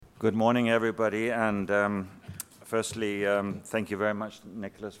Good morning, everybody. And firstly, thank you very much,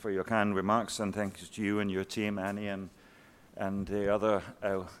 Nicholas, for your kind remarks, and thanks to you and your team, Annie, and the other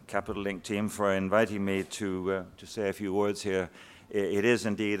Capital Link team for inviting me to say a few words here. It is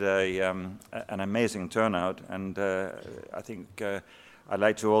indeed an amazing turnout, and I think I'd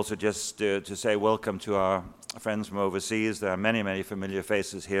like to also just to say welcome to our friends from overseas. There are many, many familiar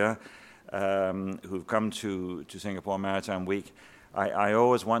faces here who've come to Singapore Maritime Week. I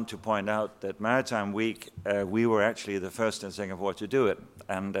always want to point out that Maritime Week, we were actually the first in Singapore to do it.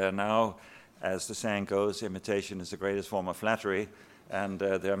 And now, as the saying goes, imitation is the greatest form of flattery. And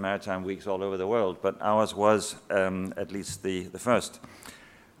there are Maritime Weeks all over the world. But ours was at least the first.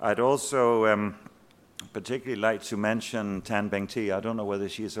 I'd also particularly like to mention Tan Beng Tee. I don't know whether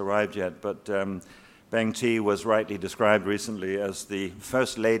she's arrived yet, but Beng Tee was rightly described recently as the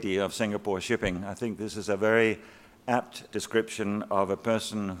first lady of Singapore shipping. I think this is a very apt description of a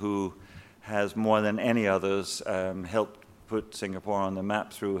person who has more than any others helped put Singapore on the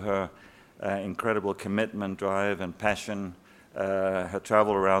map through her incredible commitment, drive, and passion, her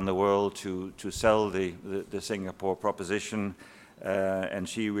travel around the world to sell the Singapore proposition, and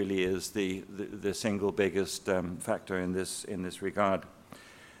she really is the single biggest factor in this regard.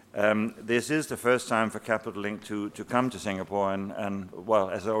 This is the first time for Capital Link to come to Singapore, and well,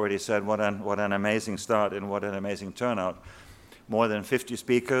 as I already said, what an amazing start and what an amazing turnout. More than 50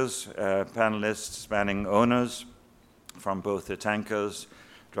 speakers, panelists spanning owners from both the tankers,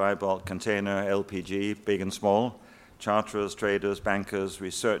 dry bulk, container, LPG, big and small, charterers, traders, bankers,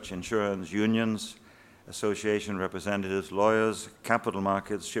 research, insurance, unions, association representatives, lawyers, capital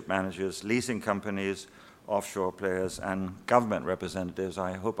markets, ship managers, leasing companies, offshore players, and government representatives.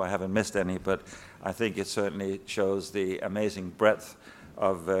 I hope I haven't missed any, but I think it certainly shows the amazing breadth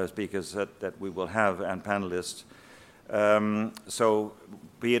of speakers that we will have and panelists. So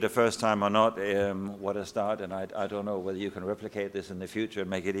be it the first time or not, what a start, and I don't know whether you can replicate this in the future and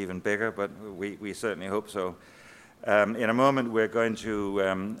make it even bigger, but we certainly hope so. In a moment, we're going to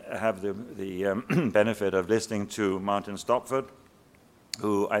have the benefit of listening to Martin Stopford,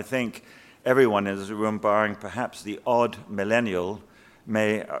 who I think everyone in this room, barring perhaps the odd millennial,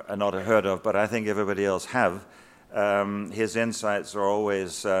 may not have heard of, but I think everybody else have. His insights are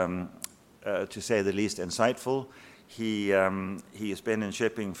always, to say the least, insightful. He has been in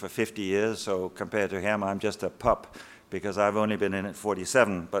shipping for 50 years, so compared to him, I'm just a pup, because I've only been in it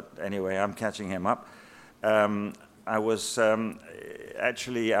 47, but anyway, I'm catching him up. I was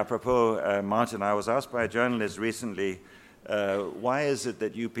actually, apropos Martin, I was asked by a journalist recently, why is it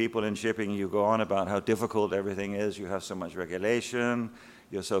that you people in shipping, you go on about how difficult everything is, you have so much regulation,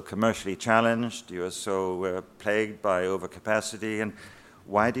 you're so commercially challenged, you're so plagued by overcapacity, and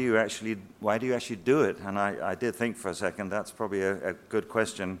why do you actually do it? And I did think for a second, that's probably a good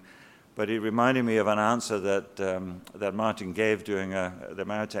question, but it reminded me of an answer that Martin gave during the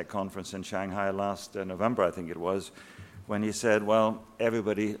Maritech conference in Shanghai last November, I think it was, when he said, well,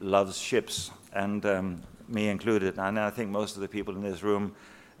 everybody loves ships, and me included, and I think most of the people in this room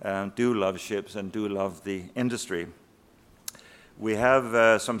do love ships and do love the industry. We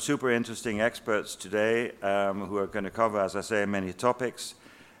have some super interesting experts today who are going to cover, as I say, many topics.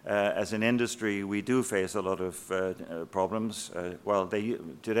 As an industry, we do face a lot of problems. Well,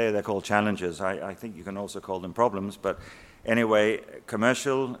 today they're called challenges. I think you can also call them problems, but anyway,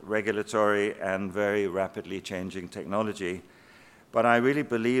 commercial, regulatory, and very rapidly changing technology. But I really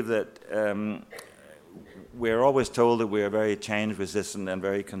believe that we're always told that we're very change-resistant and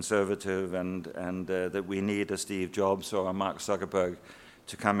very conservative, and that we need a Steve Jobs or a Mark Zuckerberg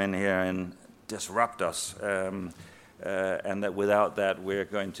to come in here and disrupt us, and that without that we're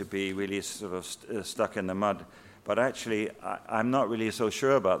going to be really sort of stuck in the mud. But actually, I'm not really so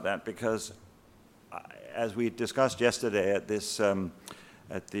sure about that, because as we discussed yesterday at this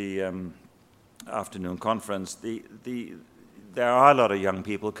at the afternoon conference, there are a lot of young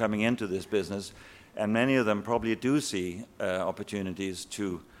people coming into this business, and many of them probably do see opportunities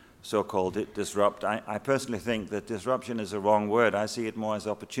to so-called disrupt. I personally think that disruption is a wrong word. I see it more as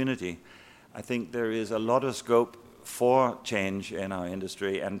opportunity. I think there is a lot of scope for change in our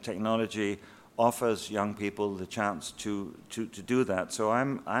industry, and technology offers young people the chance to do that. So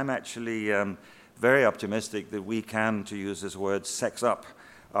I'm actually very optimistic that we can, to use this word, sex up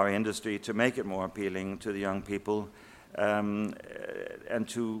our industry to make it more appealing to the young people. And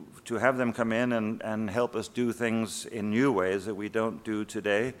to have them come in and help us do things in new ways that we don't do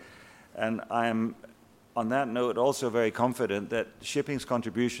today. And I'm, on that note, also very confident that shipping's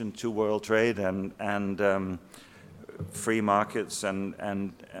contribution to world trade and free markets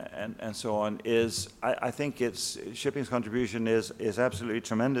and so on is, I think shipping's contribution is absolutely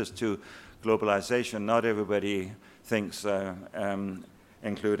tremendous to globalization. Not everybody thinks,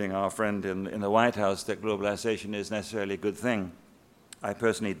 including our friend in the White House, that globalization is necessarily a good thing. I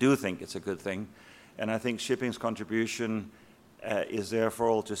personally do think it's a good thing, and I think shipping's contribution is there for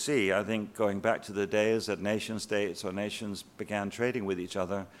all to see. I think going back to the days that nation states or nations began trading with each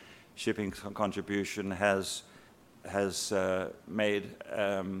other, shipping's contribution has made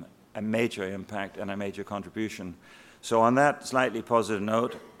a major impact and a major contribution. So on that slightly positive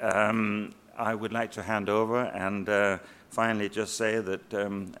note, I would like to hand over and finally just say that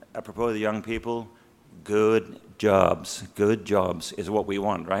apropos of the young people, good jobs is what we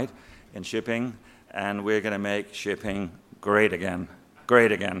want, right, in shipping, and we're going to make shipping great again.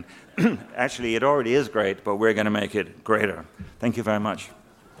 Actually, it already is great, but we're going to make it greater. Thank you very much.